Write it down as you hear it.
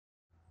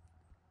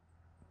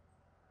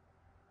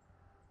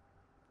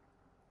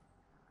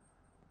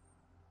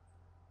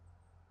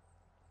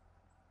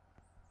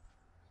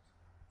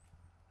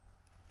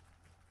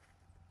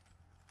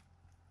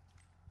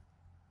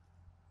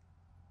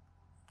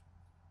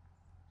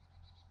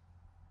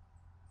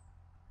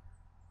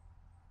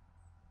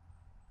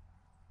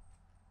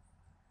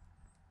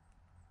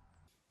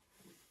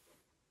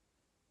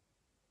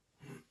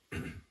So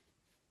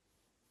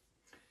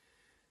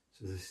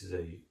this is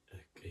a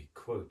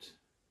quote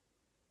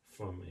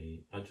from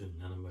a Ajahn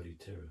Nanamari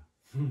Thera,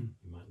 you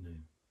might know.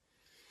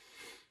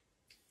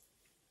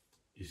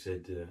 You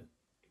said,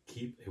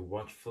 keep a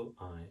watchful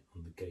eye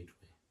on the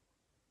gateway,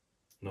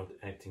 not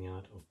acting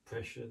out of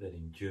pressure that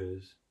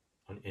endures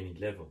on any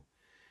level,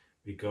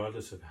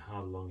 regardless of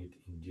how long it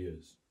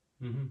endures.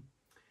 Mm-hmm.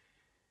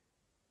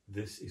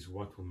 This is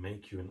what will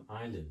make you an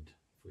island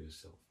for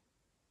yourself.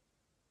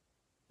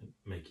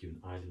 Make you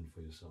an island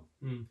for yourself.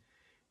 Mm.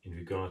 In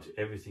regard to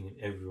everything and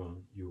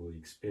everyone you will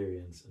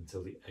experience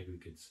until the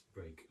aggregates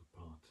break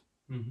apart.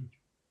 Mm-hmm.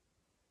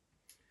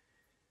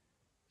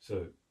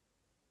 So,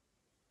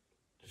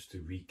 just to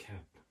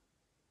recap,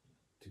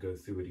 to go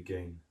through it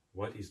again,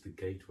 what is the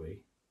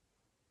gateway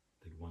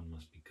that one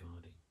must be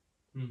guarding?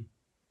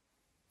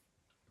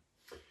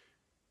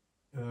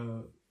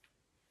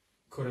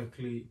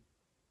 Correctly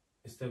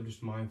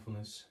established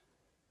mindfulness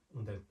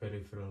on that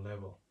peripheral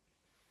level,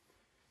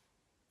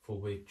 for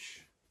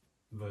which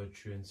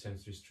virtue and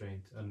sense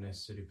restraint are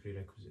necessary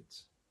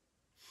prerequisites.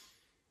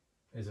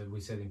 As we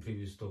said in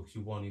previous talks,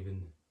 you won't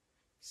even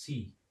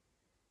see,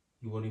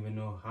 you won't even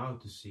know how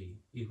to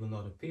see. It will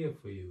not appear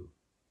for you,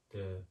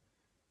 the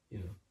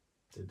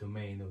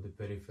domain of the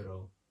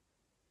peripheral,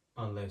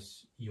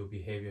 unless your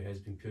behavior has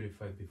been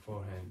purified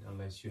beforehand,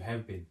 unless you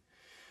have been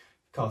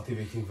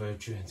cultivating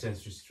virtue and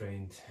sense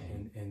restraint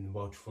and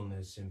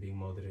watchfulness and being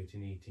moderate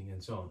in eating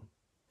and so on.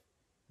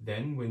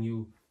 Then when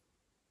you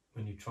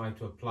try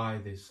to apply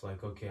this,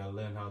 like, okay, I'll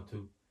learn how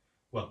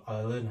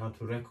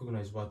to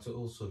recognize what's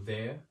also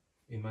there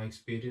in my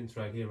experience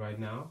right here, right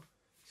now,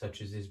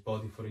 such as this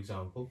body, for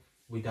example,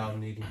 without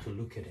needing to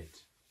look at it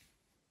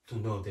to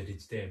know that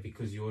it's there,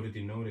 because you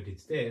already know that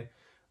it's there.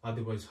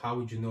 Otherwise, how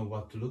would you know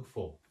what to look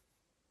for?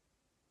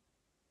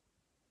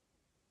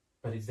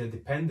 But it's the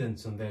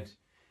dependence on that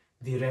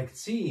direct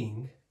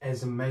seeing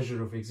as a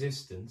measure of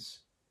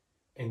existence,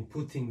 and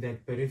putting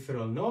that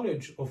peripheral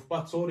knowledge of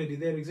what's already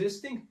there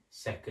existing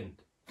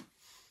second.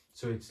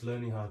 So it's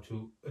learning how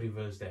to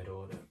reverse that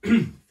order,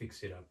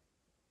 fix it up.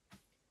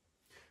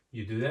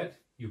 You do that,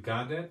 you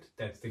got that,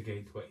 that's the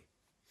gateway.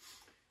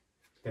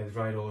 That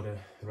right order,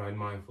 right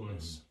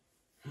mindfulness.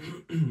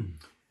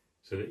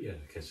 So that, yeah,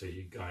 okay, so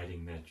you're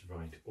guiding that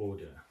right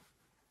order.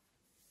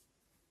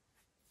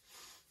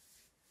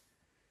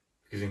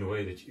 Because in a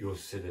way that you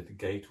also said that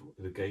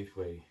the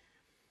gateway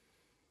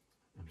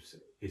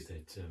is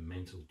that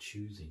mental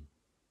choosing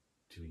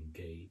to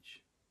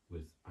engage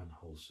with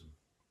unwholesome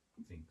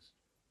things.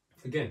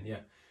 Again,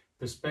 yeah,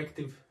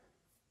 perspective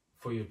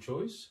for your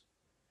choice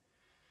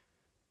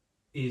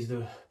is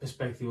the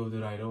perspective of the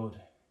right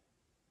order.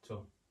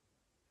 So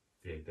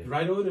Yeah, the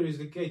right order is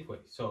the gateway.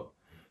 So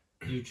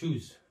you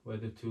choose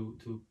whether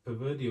to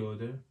pervert the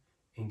order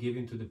and give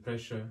into the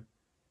pressure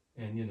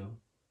and,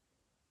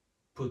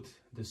 put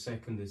the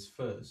second as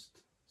first.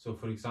 So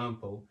for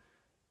example,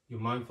 you're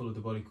mindful of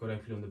the body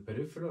correctly on the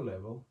peripheral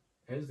level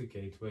as the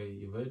gateway,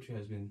 your virtue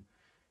has been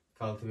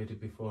cultivated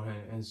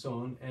beforehand and so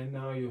on, and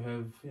now you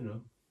have,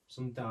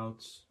 some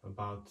doubts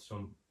about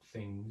some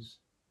things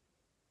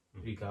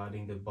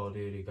regarding the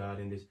body,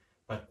 regarding this.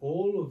 But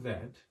all of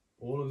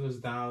those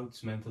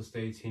doubts, mental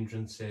states,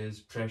 hindrances,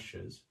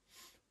 pressures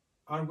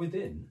are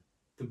within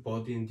the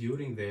body,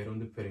 enduring there on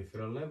the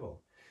peripheral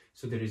level.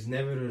 So there is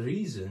never a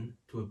reason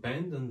to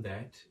abandon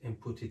that and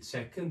put it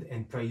second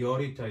and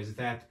prioritize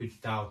that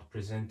which doubt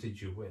presented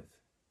you with.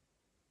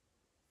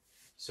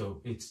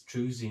 So it's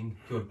choosing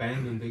to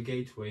abandon the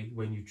gateway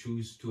when you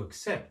choose to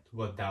accept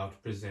what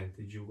doubt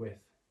presented you with.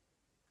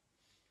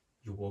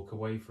 You walk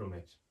away from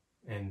it,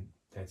 and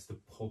that's the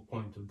whole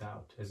point of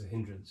doubt as a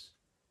hindrance.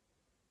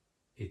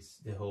 It's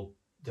the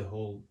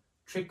whole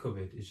trick of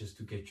it is just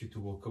to get you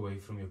to walk away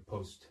from your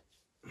post.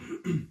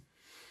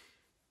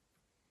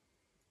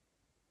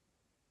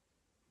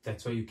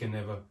 That's why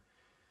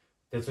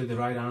the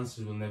right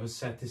answers will never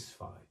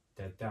satisfy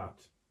that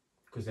doubt,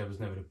 because that was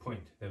never the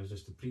point. That was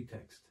just a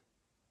pretext.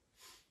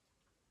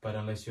 But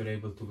unless you're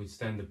able to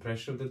withstand the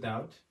pressure of the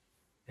doubt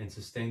and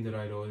sustain the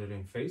right order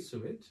in face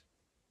of it,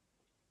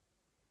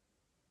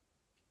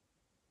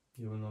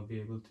 you will not be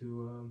able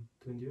to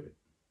endure it.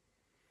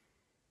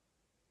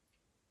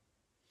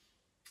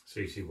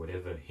 So you see,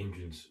 whatever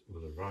hindrance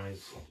will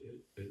arise,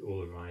 it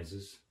all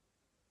arises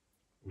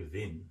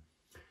within.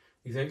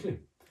 Exactly.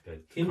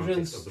 That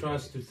Hindrance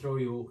tries to throw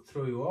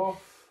you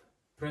off,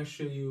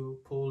 pressure you,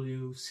 pull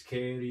you,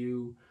 scare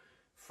you,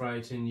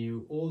 frighten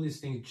you, all these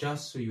things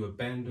just so you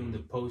abandon the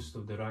post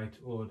of the right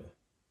order,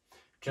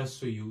 just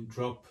so you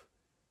drop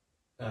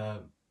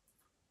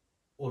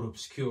or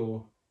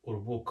obscure or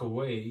walk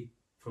away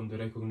from the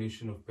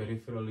recognition of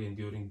peripherally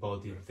enduring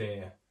body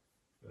there.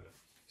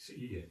 So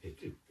yeah,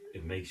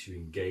 it makes you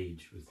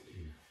engage with.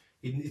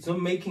 It's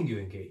not making you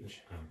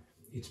engage.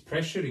 It's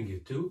pressuring you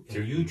to,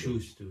 and you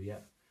choose to. Yeah,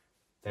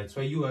 that's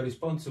why you are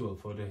responsible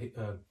for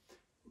the.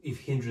 If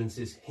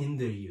hindrances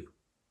hinder you,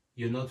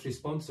 you're not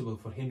responsible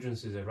for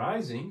hindrances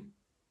arising,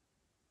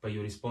 but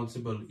you're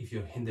responsible if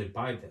you're hindered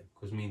by them.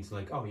 Because it means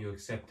like, oh, you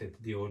accepted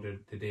the order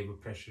that they were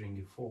pressuring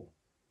you for.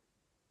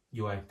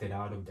 You acted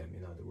out of them,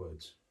 in other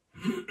words.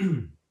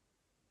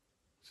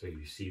 So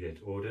you see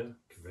that order,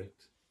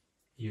 correct?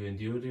 You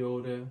endure the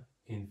order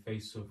in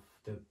face of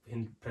the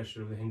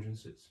pressure of the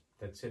hindrances.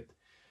 That's it.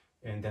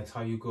 And that's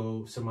how you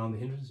go surmount the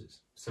hindrances.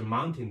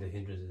 Surmounting the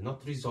hindrances,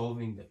 not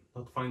resolving them,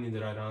 not finding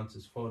the right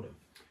answers for them.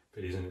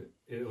 But isn't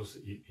it also,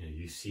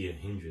 you see a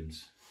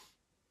hindrance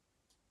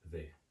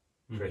there,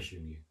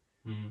 pressuring you.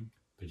 Mm.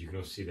 But you can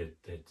also see that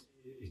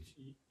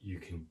you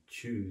can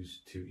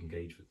choose to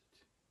engage with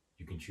it.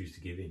 You can choose to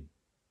give in.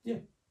 Yeah.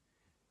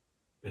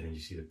 But then you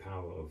see the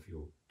power of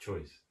your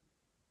choice,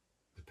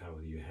 the power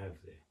that you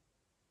have there.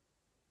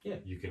 Yeah.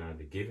 You can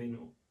either give in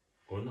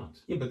or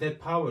not. Yeah, but that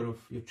power of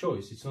your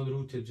choice, it's not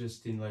rooted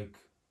just in like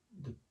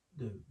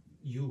the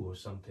you or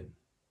something.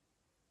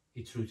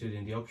 It's rooted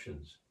in the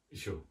options.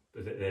 Sure,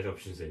 but that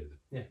option's there.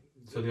 Yeah.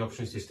 So the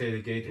option is to stay at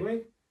the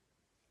gateway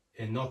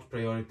and not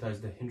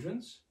prioritize the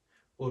hindrance,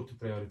 or to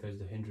prioritize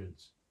the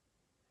hindrance.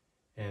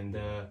 And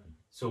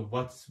so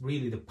what's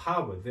really the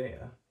power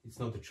there? It's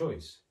not the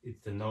choice,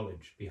 it's the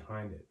knowledge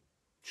behind it.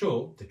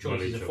 Sure, the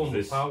choice is a form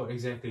of power,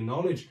 exactly.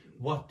 Knowledge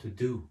what to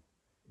do.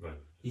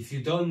 Right. If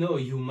you don't know,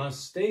 you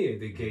must stay at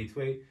the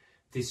gateway,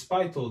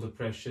 despite all the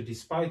pressure,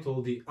 despite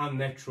all the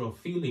unnatural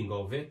feeling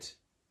of it,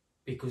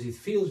 because it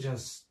feels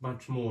just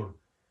much more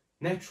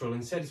natural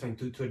and satisfying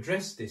to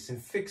address this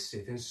and fix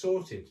it and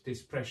sort it,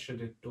 this pressure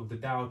of the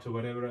doubt or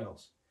whatever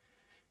else.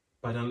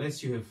 But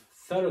unless you have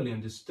thoroughly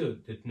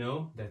understood that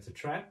no, that's a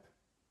trap,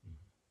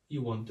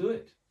 you won't do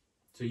it.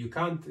 So you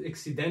can't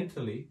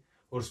accidentally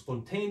or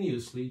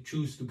spontaneously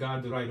choose to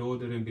guard the right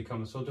order and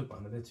become a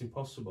Sotapanna. That's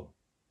impossible.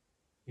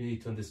 You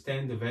need to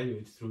understand,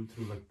 evaluate it through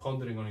like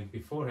pondering on it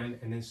beforehand,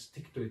 and then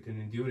stick to it and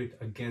endure it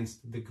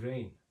against the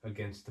grain,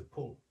 against the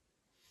pull.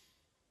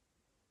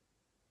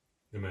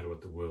 No matter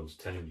what the world's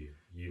telling you,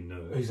 you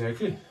know.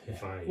 Exactly.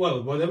 If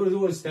Well, whatever the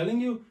world's telling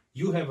you,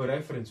 you have a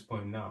reference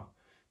point now.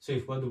 So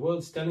if what the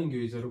world's telling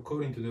you is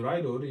according to the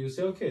right order, you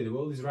say, okay, the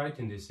world is right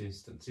in this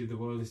instance. If the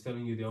world is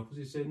telling you the opposite,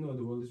 you say, no,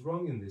 the world is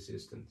wrong in this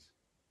instance.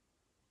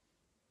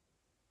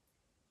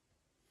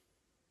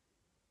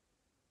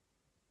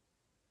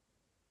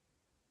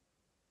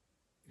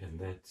 And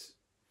that's,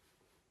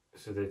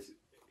 so that,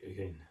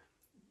 again,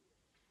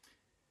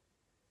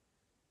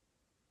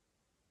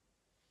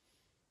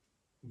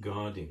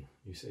 guarding,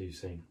 you're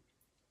saying,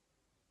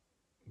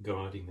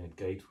 guarding that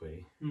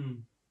gateway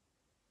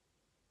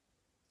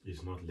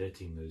is not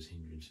letting those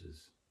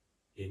hindrances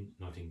in,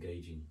 not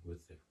engaging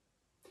with them.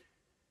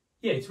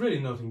 Yeah, it's really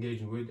not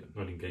engaging with them.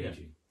 Not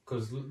engaging.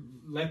 Because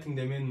letting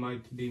them in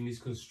might be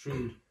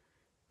misconstrued.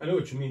 I know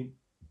what you mean.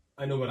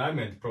 I know what I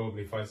meant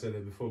probably if I said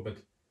it before, but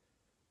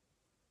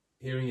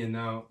hearing it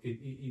now,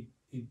 it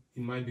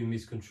might be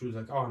misconstrued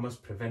like, oh, I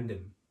must prevent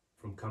them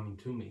from coming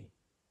to me.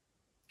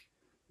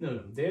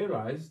 No, they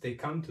arise, they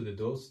come to the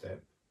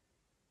doorstep.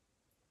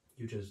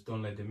 You just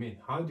don't let them in.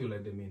 How do you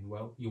let them in?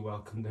 Well, you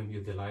welcome them,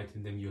 you delight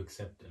in them, you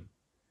accept them.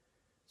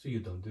 So you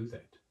don't do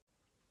that.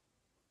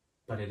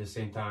 But at the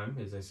same time,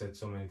 as I said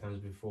so many times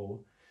before,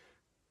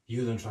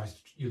 you don't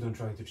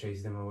try to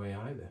chase them away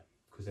either,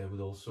 because that would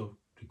also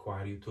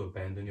require you to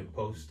abandon your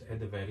post at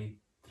the very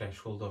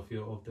threshold of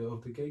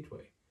the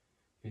gateway.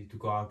 You need to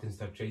go out and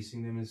start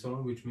chasing them and so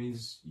on, which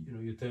means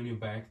you turn your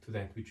back to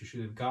that which you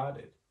should have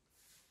guarded.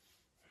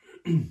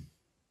 Okay.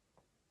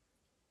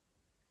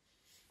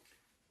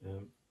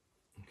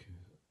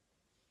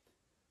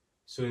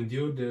 So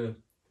endure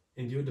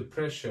the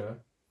pressure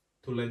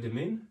to let them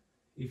in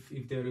if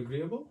they're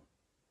agreeable,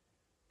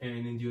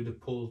 and endure the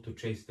pull to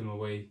chase them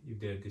away if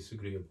they're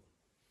disagreeable,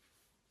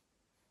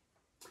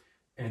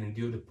 and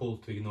endure the pull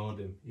to ignore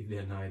them if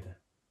they're neither,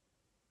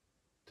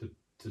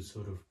 to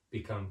sort of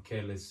become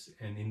careless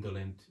and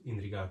indolent in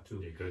regard to...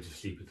 They go to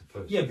sleep at the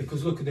post. Yeah,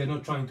 because look, they're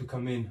not trying to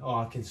come in, oh,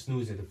 I can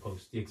snooze at the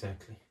post.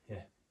 Exactly,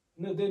 yeah.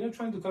 No, they're not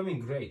trying to come in,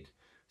 great.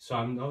 So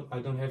I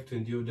don't have to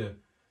endure the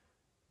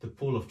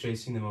pull of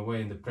chasing them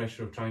away and the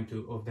pressure of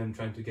them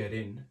trying to get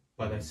in,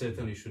 but I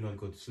certainly should not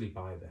go to sleep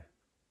either.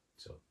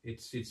 So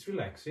it's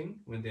relaxing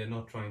when they're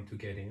not trying to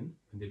get in,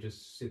 when they're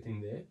just sitting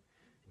there,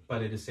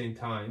 but at the same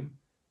time,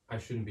 I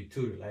shouldn't be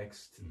too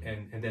relaxed,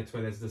 and that's why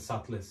that's the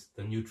subtlest,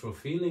 the neutral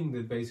feeling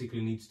that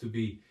basically needs to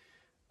be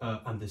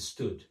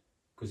understood,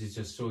 because it's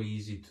just so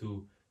easy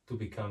to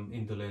become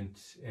indolent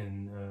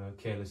and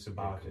careless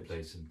about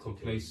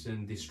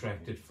complacent,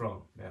 distracted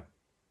from. Yeah.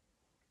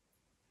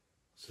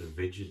 So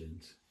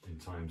vigilant in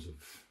times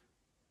of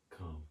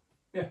calm.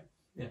 Yeah,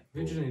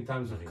 vigilant in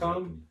times of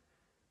calm,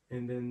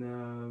 and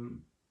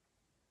then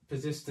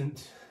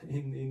persistent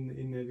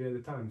in every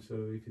other time.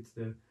 So if it's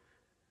the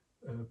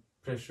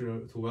pressure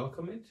to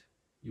welcome it,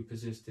 you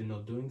persist in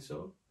not doing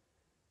so.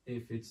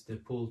 If it's the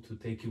pull to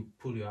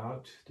pull you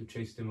out, to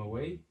chase them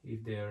away,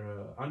 if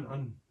they're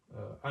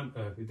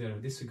if they're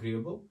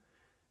disagreeable,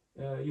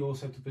 you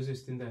also have to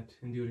persist in that,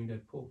 enduring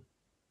that pull.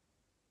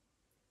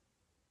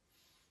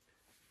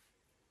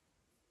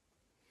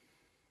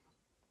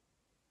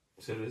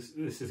 So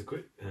this is a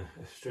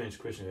strange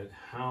question about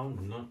how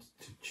not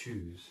to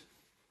choose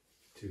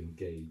to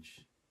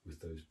engage with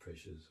those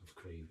pressures of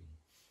craving,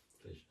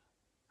 pleasure.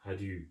 How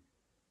do you?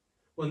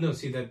 Well, no,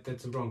 see,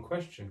 that's a wrong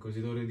question, because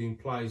it already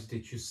implies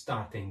that you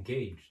start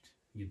engaged.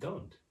 You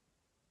don't.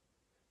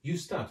 You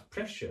start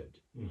pressured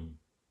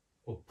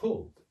or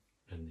pulled,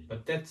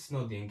 but that's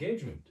not the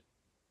engagement.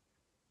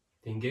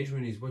 The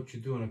engagement is what you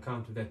do on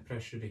account of that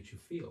pressure that you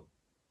feel.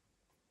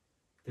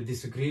 The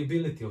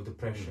disagreeability of the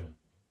pressure,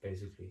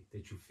 basically,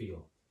 that you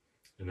feel.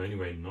 And the only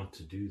way not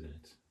to do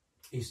that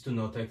is to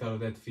not act out of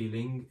that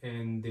feeling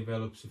and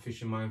develop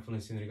sufficient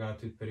mindfulness in regard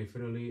to it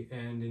peripherally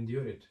and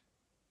endure it.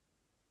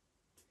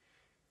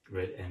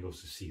 Right, and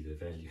also see the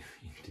value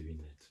in doing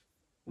that.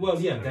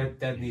 Well, yeah,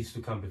 that needs to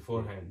come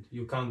beforehand.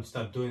 You can't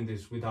start doing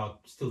this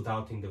without still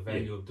doubting the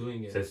value of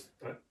doing it.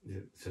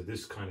 So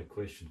this kind of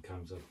question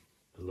comes up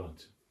a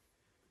lot.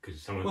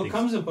 It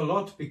comes up a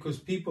lot because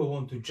people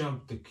want to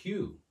jump the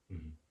queue.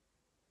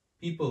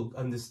 People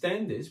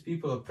understand this,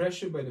 people are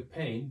pressured by the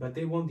pain, but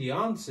they want the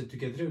answer to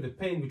get rid of the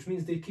pain, which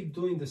means they keep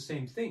doing the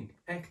same thing,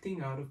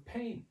 acting out of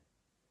pain.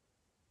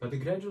 But the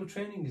gradual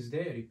training is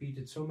there,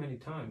 repeated so many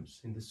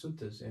times in the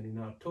suttas and in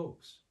our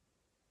talks.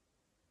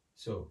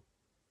 So,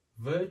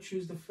 virtue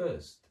is the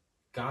first,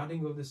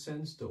 guarding of the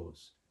sense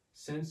doors,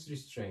 sense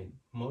restraint,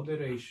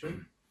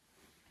 moderation.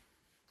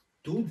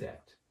 Do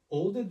that.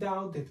 All the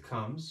doubt that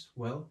comes,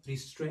 well,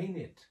 restrain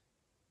it.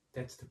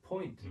 That's the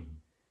point.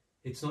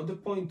 It's not the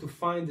point to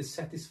find the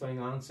satisfying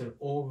answer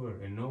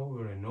over and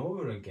over and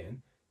over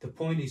again. The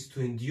point is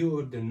to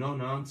endure the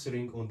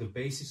non-answering on the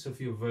basis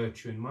of your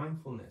virtue and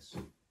mindfulness.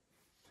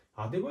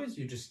 Otherwise,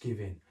 you just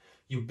give in.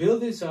 You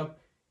build this up,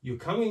 you're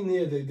coming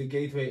near the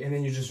gateway, and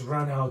then you just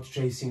run out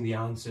chasing the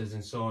answers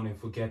and so on and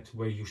forget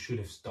where you should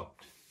have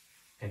stopped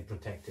and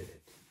protected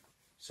it.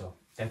 So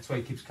that's why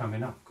it keeps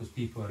coming up, because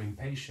people are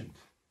impatient.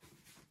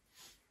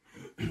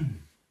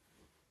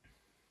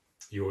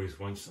 You always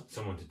want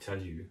someone to tell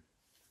you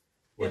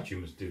what you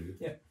must do,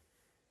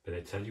 but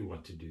they tell you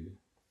what to do.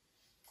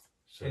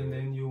 So, and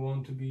then you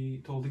want to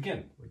be told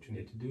again what you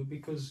need to do,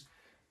 because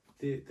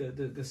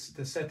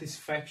the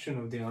satisfaction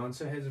of the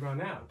answer has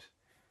run out,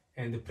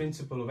 and the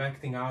principle of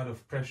acting out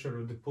of pressure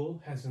or the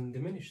pull hasn't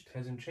diminished,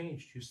 hasn't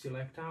changed. You still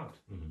act out.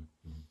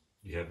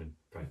 You haven't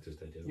practiced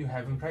that yet. You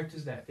haven't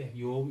practiced that.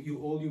 Yeah,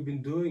 all you've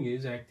been doing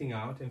is acting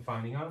out and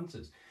finding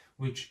answers,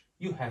 which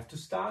you have to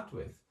start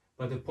with.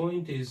 But the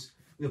point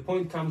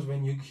comes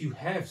when you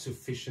have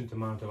sufficient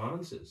amount of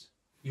answers.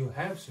 You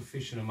have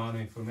sufficient amount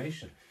of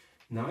information.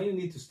 Now you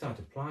need to start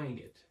applying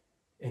it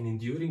and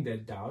enduring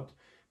that doubt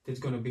that's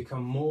going to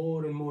become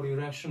more and more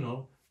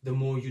irrational the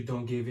more you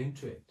don't give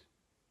into it.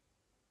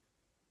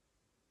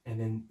 And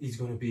then it's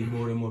going to be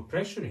more and more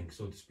pressuring,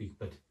 so to speak.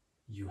 But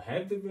you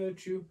have the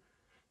virtue,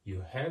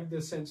 you have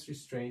the sense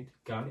restraint,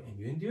 God, and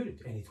you endure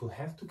it. And it will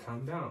have to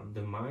calm down.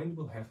 The mind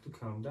will have to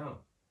calm down.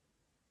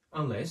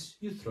 Unless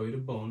you throw it a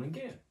bone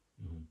again.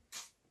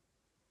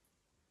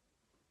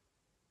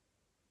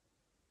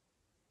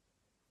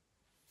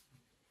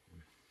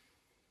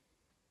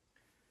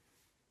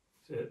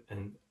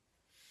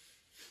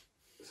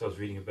 So I was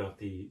reading about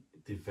the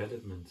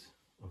development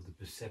of the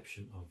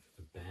perception of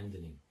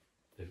abandoning.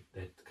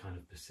 That kind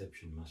of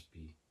perception must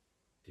be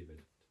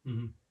developed.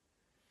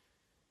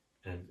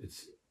 And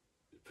it's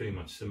pretty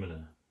much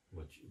similar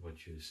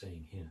what you're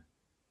saying here.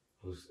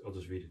 I'll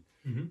just read it.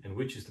 And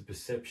which is the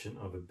perception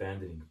of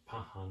abandoning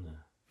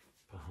pahana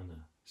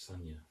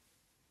sanya.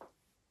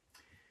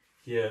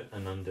 Here,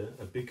 Ananda,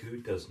 a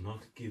bhikkhu does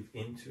not give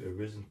in to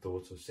arisen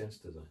thoughts of sense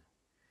desire.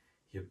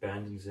 He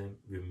abandons them,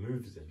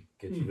 removes them,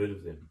 gets rid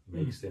of them,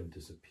 makes them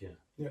disappear.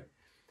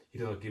 He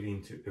does not give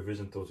in to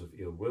arisen thoughts of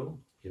ill will.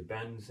 He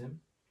abandons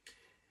them.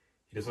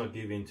 He does not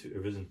give in to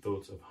arisen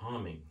thoughts of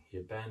harming. He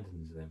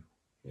abandons them.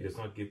 He does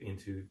not give in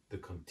to the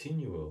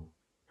continual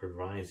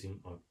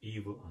arising of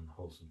evil,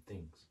 unwholesome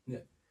things.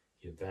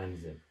 He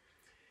abandons them.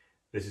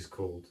 This is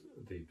called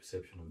the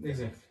perception of death.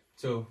 Exactly.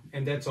 So,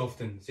 and that's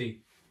often,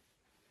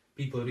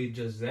 people read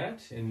just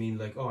that and mean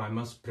like, oh, I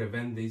must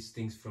prevent these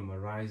things from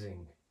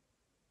arising.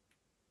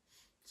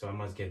 So I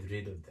must get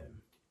rid of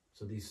them.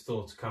 So these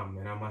thoughts come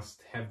and I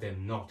must have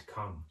them not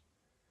come.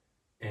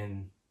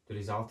 And the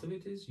result of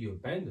it is you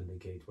abandon the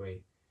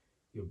gateway,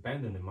 you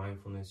abandon the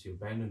mindfulness, you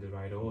abandon the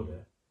right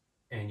order,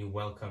 and you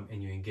welcome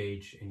and you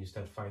engage and you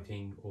start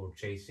fighting or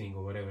chasing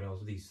or whatever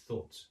else these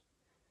thoughts,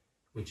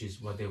 which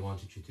is what they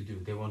wanted you to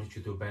do. They wanted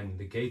you to abandon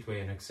the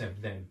gateway and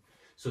accept them.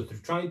 So through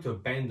trying to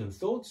abandon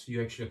thoughts,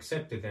 you actually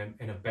accepted them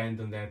and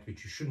abandoned that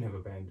which you shouldn't have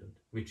abandoned,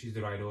 which is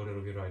the right order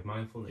of your right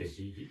mindfulness.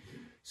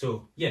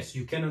 So yes,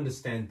 you can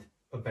understand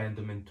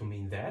abandonment to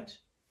mean that,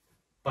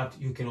 but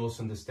you can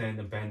also understand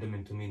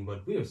abandonment to mean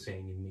what we are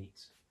saying it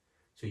means.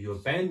 So you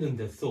abandon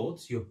the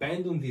thoughts, you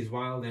abandon these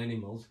wild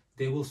animals,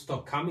 they will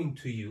stop coming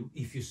to you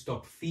if you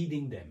stop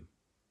feeding them.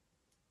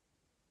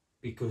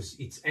 Because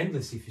it's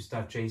endless if you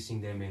start chasing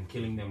them and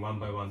killing them one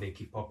by one, they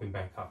keep popping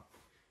back up,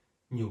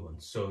 new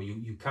ones. So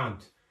you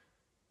can't,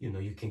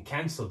 you can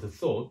cancel the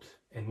thought,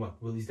 and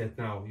what? Well, is that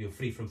now you're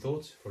free from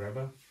thoughts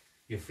forever?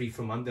 You're free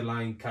from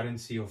underlying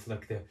currency of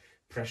like the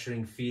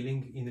pressuring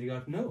feeling in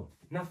regard? No,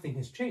 nothing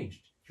has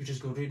changed. You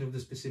just got rid of the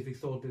specific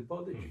thought that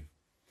bothered you.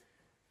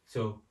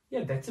 So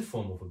Yeah, that's a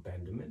form of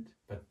abandonment,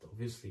 but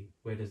obviously,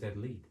 where does that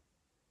lead?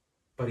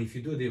 But if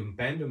you do the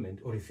abandonment,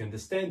 or if you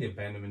understand the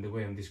abandonment the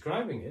way I'm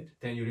describing it,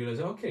 then you realize,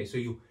 okay, so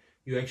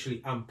you actually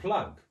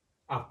unplug,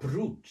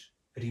 uproot,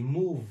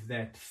 remove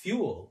that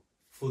fuel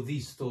for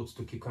these thoughts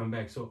to keep coming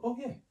back. So, oh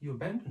yeah, you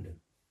abandoned them.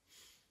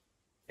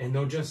 And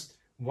not just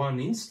one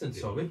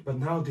instance of it, but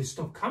now they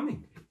stop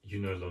coming.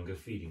 You're no longer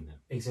feeding them.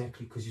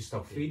 Exactly, because you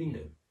stop feeding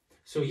them.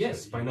 So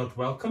yes, by not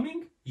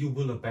welcoming, you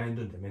will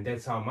abandon them. And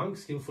that's how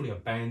monks skillfully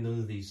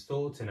abandon these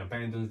thoughts and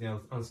abandon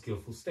the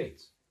unskillful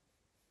states.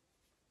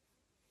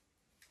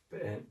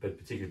 But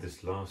particularly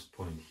this last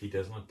point, he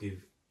does not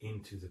give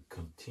into the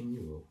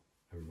continual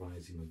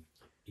arising of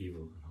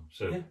evil and harm.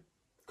 So, yeah,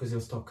 because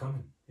they'll stop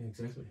coming. Yeah,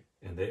 exactly.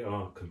 And they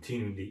are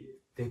continually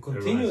They're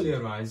continually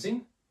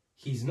arising.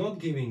 He's not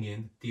giving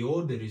in. The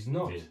order is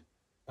not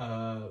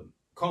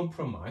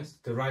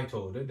compromised. The right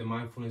order, the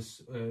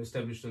mindfulness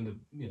established on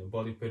the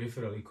body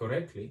peripherally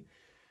correctly,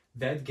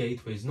 that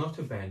gateway is not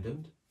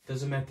abandoned.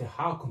 Doesn't matter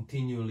how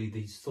continually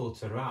these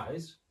thoughts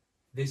arise,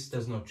 this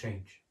does not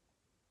change.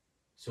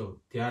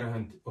 So the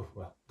Arahant,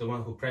 the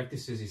one who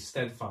practices is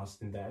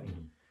steadfast in that,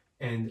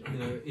 and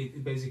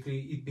it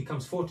basically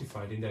becomes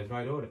fortified in that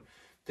right order.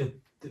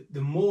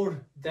 The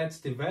more that's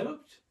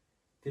developed,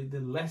 the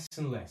less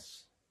and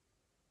less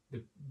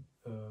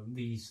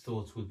these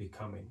thoughts will be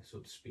coming, so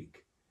to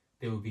speak.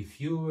 There will be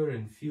fewer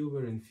and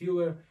fewer and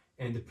fewer,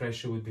 and the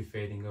pressure will be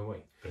fading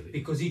away.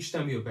 Because each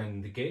time you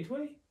abandon the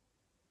gateway,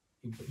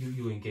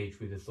 you engage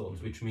with the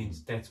thoughts, which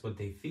means that's what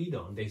they feed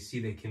on. They see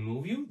they can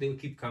move you, they'll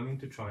keep coming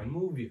to try and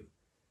move you.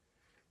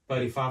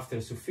 But if after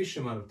a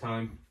sufficient amount of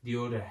time the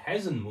order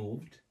hasn't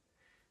moved,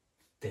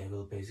 they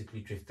will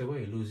basically drift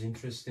away, lose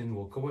interest and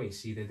walk away,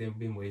 see that they've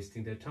been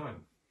wasting their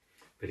time.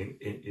 But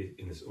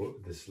in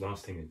this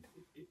last thing,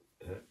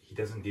 he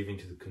doesn't give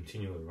into the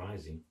continual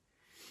arising.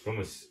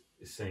 Almost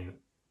saying,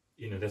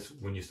 that's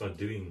when you start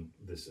doing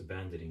this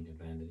abandoning,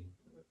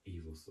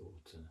 evil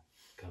thought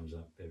comes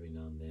up every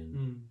now and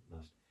then.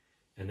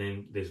 And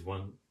then there's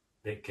one,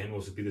 there can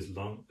also be this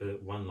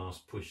one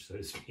last push, so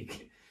to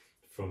speak,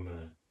 from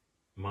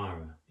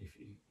Mara, if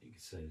you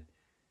could say that.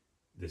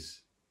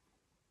 This,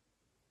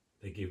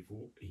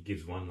 he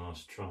gives one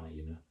last try,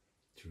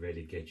 to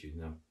really get you.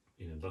 Now,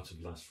 lots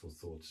of lustful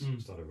thoughts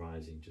start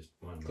arising, just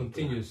one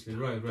continuously.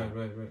 Right.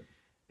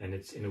 And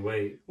it's in a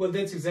way. Well,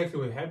 that's exactly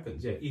what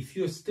happens. Yeah, if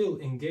you're still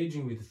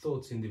engaging with the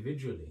thoughts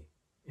individually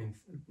and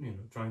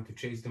trying to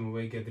chase them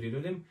away, get rid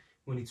of them,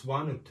 when it's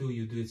one or two,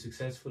 you do it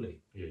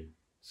successfully. Yeah.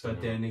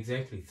 But then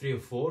exactly 3 or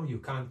 4, you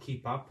can't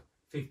keep up.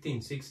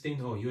 15, 16,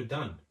 you're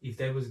done. If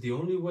that was the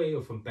only way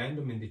of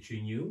abandonment that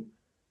you knew,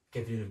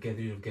 get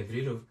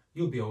rid of,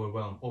 you'll be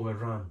overwhelmed,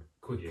 overrun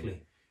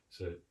quickly.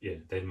 So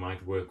that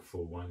might work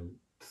for one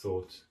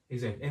thought.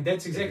 Exactly. And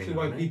that's exactly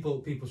why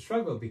people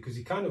struggle, because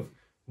it kind of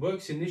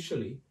works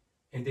initially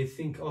and they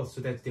think,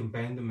 so that's the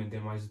abandonment they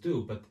must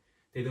do. But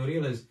they don't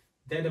realize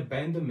that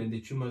abandonment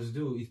that you must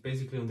do is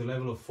basically on the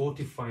level of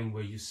fortifying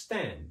where you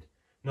stand,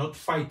 not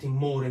fighting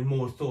more and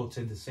more thoughts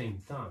at the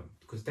same time.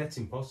 Because that's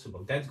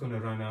impossible. That's going to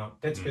run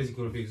out. That's basically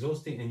going to be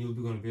exhausting, and you'll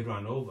be going to be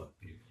run over.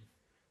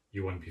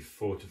 You want to be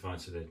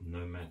fortified so that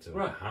no matter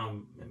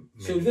how many...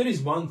 So if there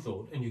is one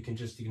thought, and you can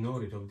just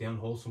ignore it of the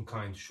unwholesome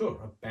kind, sure,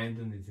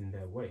 abandon it in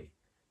that way.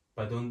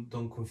 But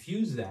don't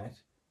confuse that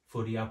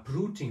for the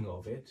uprooting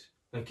of it.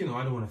 Like, I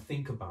don't want to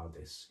think about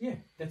this. Yeah,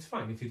 that's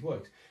fine if it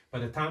works. But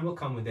the time will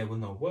come when that will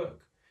not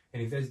work.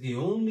 And if that's the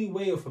only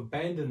way of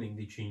abandoning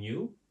that you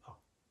knew,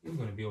 you're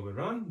going to be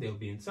overrun, they'll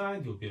be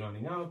inside, you'll be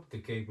running out, the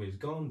gateway is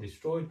gone,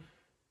 destroyed,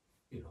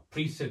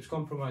 precepts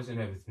compromised and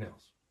everything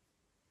else.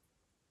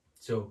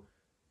 So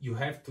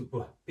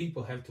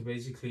people have to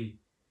basically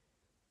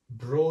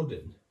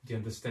broaden the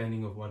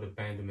understanding of what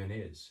abandonment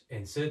is,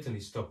 and certainly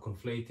stop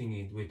conflating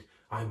it with,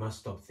 I must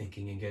stop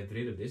thinking and get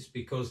rid of this,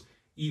 because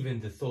even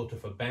the thought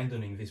of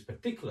abandoning this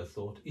particular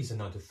thought is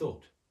another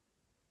thought.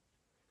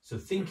 So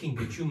thinking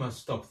that you must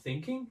stop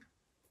thinking,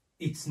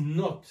 it's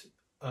not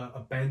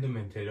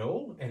abandonment at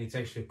all, and it's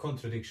actually a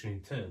contradiction in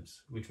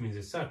terms, which means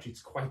as such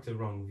it's quite a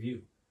wrong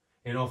view.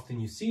 And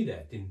often you see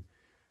that in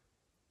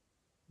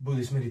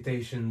Buddhist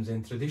meditations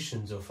and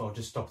traditions of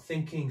just stop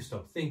thinking,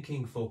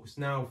 focus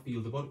now,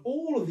 feel the body.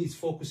 All of these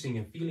focusing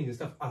and feeling and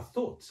stuff are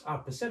thoughts, are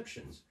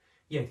perceptions,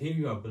 yet here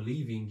you are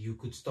believing you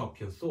could stop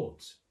your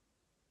thoughts.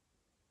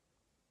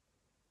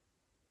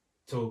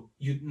 So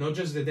you not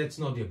just that's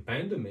not the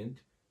abandonment,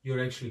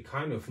 you're actually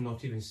kind of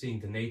not even seeing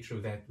the nature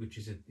of that which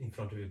is in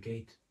front of your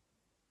gate.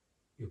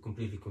 You're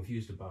completely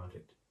confused about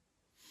it.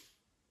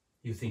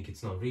 You think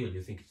it's not real,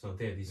 you think it's not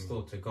there, these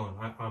thoughts are gone.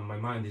 My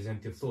mind is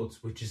empty of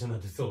thoughts, which is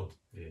another thought.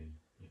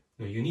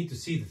 No, you need to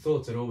see the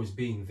thoughts are always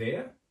being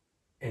there,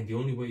 and the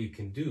only way you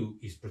can do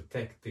is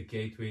protect the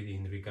gateway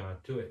in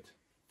regard to it.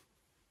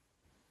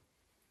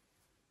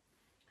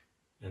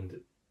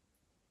 And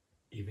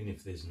even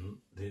if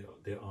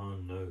there are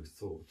no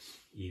thoughts,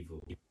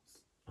 evil,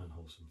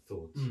 unwholesome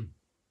thoughts,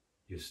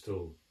 you're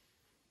still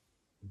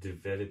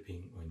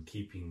developing and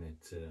keeping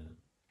that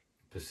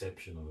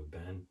perception of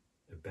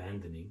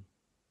abandoning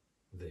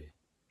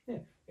there.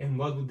 And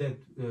what would that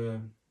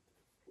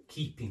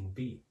keeping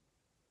be?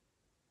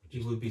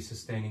 It would be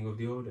sustaining of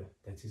the order.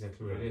 That's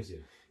exactly what it is. Yeah.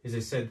 As I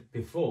said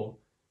before,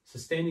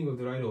 sustaining of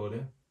the right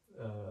order,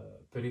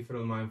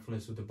 peripheral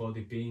mindfulness of the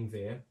body being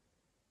there,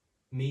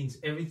 means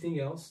everything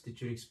else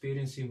that you're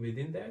experiencing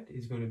within that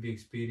is going to be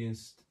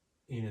experienced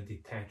in a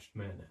detached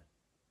manner.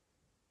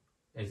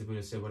 As the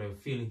Buddha said, whatever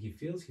feeling he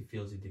feels it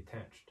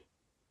detached.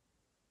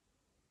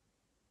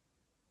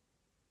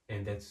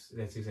 And that's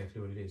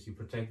exactly what it is. You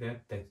protect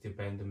that, that's the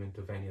abandonment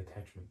of any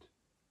attachment.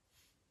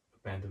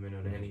 Abandonment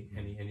on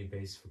any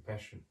base for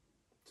passion.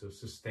 So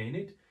sustain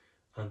it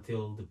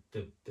until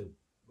the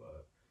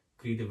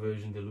greed,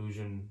 aversion,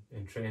 delusion,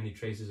 and any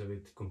traces of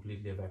it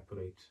completely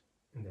evaporate,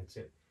 and that's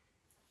it.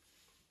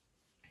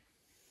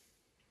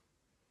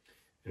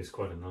 It's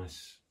quite a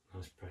nice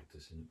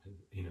practice, and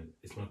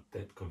it's not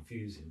that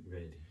confusing,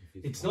 really.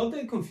 It's not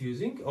that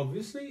confusing,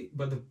 obviously,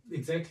 but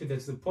exactly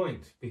that's the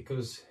point,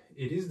 because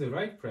it is the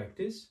right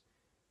practice.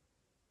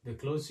 The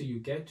closer you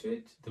get to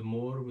it, the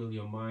more will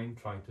your mind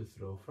try to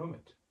throw from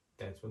it.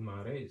 That's what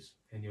Mara is.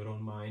 And your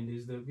own mind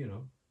is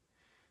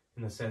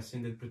an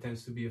assassin that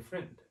pretends to be a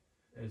friend,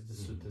 as the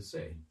suttas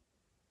say.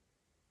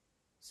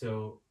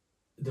 So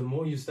the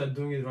more you start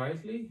doing it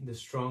rightly, the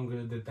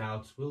stronger the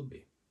doubts will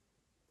be,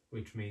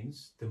 which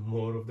means the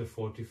more of the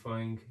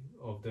fortifying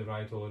of the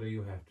right order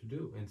you have to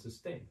do and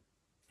sustain.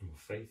 The more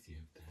faith you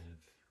have to have.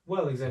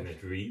 Well, exactly.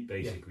 That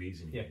basic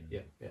reasoning.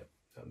 Yeah.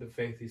 So the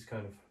faith is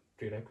kind of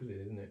prerequisite,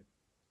 isn't it?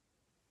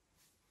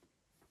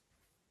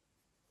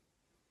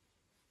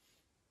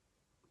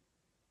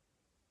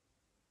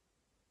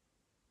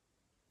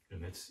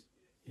 And that's,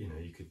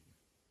 you could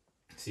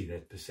see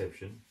that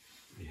perception.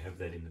 You have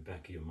that in the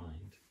back of your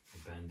mind,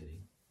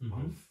 abandoning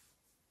of,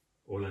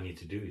 all I need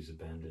to do is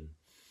abandon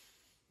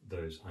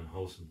those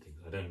unwholesome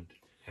things. I don't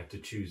have to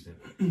choose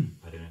them.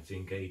 I don't have to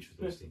engage with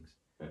those things.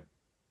 Yeah.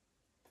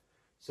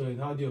 So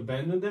how do you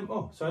abandon them?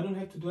 So I don't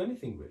have to do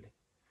anything really.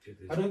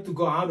 I don't have to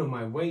go out of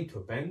my way to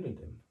abandon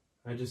them.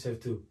 I just have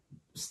to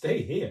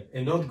stay here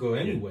and not go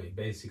anyway,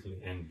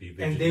 basically. And be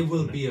vigilant. And they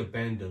will be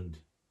abandoned.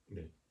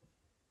 Yeah.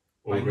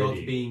 By not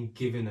being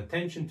given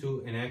attention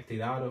to and acted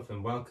out of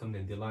and welcomed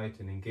and delighted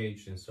and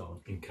engaged and so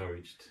on.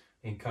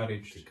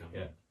 Encouraged to come.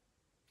 Yeah.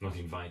 Not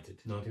invited.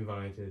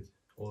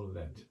 All of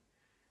that.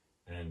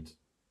 And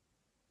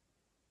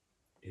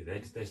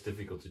that's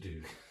difficult to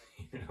do.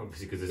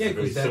 Obviously, because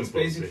because that's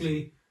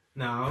basically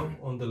now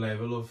on the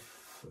level of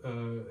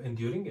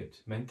enduring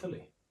it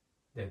mentally.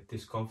 That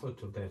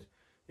discomfort of that,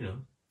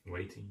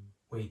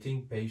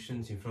 waiting,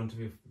 patience in front of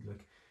you,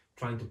 like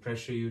trying to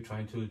pressure you,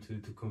 trying to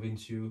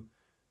convince you.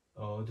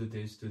 Oh, do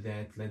this, do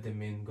that, let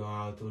them in, go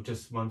out, or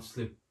just one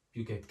slip,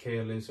 you get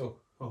careless.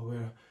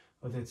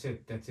 That's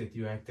it,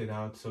 you acted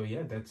out. So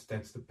yeah, that's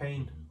the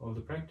pain of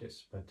the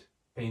practice, but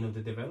pain of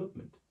the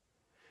development.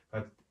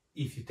 But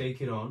if you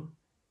take it on,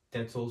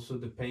 that's also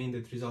the pain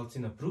that results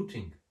in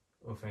uprooting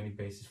of any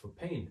basis for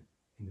pain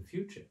in the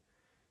future.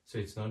 So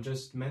it's not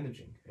just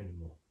managing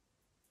anymore,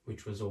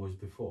 which was always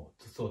before.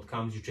 The thought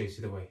comes, you chase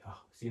it away.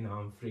 See, now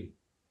I'm free.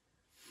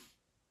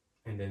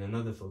 And then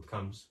another thought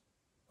comes,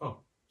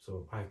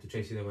 so I have to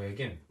chase it away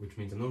again, which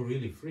means I'm not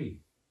really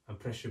free. I'm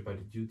pressured by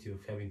the duty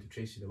of having to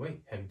chase it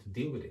away, having to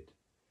deal with it.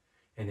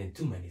 And then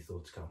too many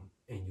thoughts come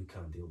and you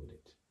can't deal with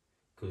it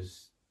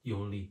because you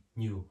only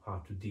knew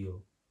how to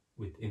deal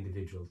with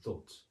individual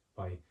thoughts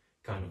by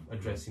kind of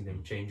addressing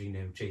them, changing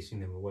them,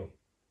 chasing them away.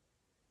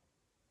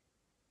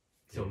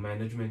 So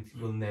management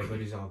will never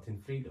result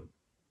in freedom,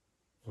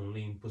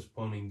 only in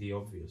postponing the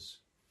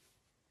obvious,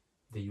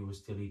 that you were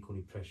still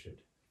equally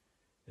pressured.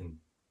 And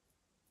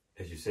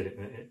as I said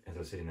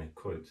in that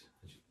quote,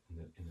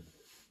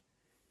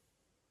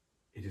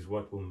 it is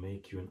what will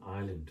make you an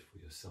island for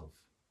yourself.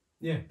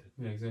 Yeah,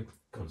 exactly.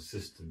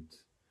 Consistent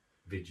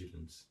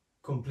vigilance.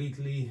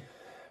 Completely,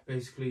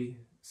 basically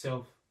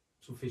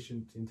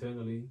self-sufficient,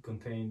 internally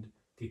contained,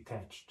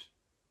 detached.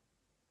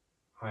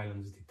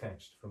 Islands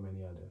detached from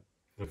any other.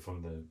 But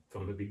from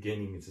the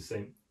beginning, it's the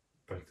same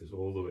practice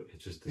all the way.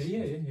 It's just this.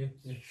 Yeah.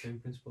 Same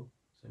principle.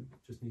 Same.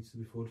 Just needs to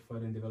be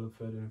fortified and developed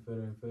further and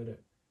further and further.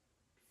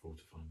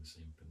 Fortifying the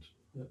same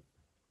principle. Yeah.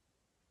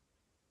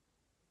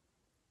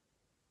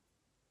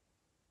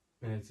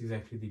 And it's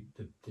exactly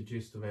the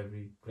gist of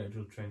every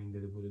gradual training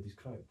that the Buddha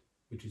described,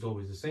 which is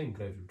always the same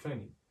gradual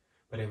training.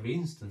 But every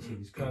instance he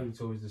described,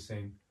 it's always the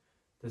same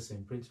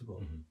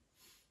principle.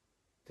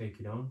 Take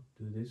it on,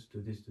 do this,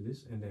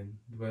 and then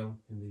dwell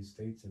in these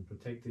states and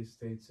protect these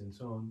states and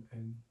so on.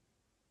 And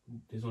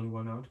there's only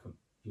one outcome.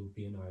 You'll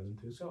be an island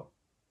to yourself.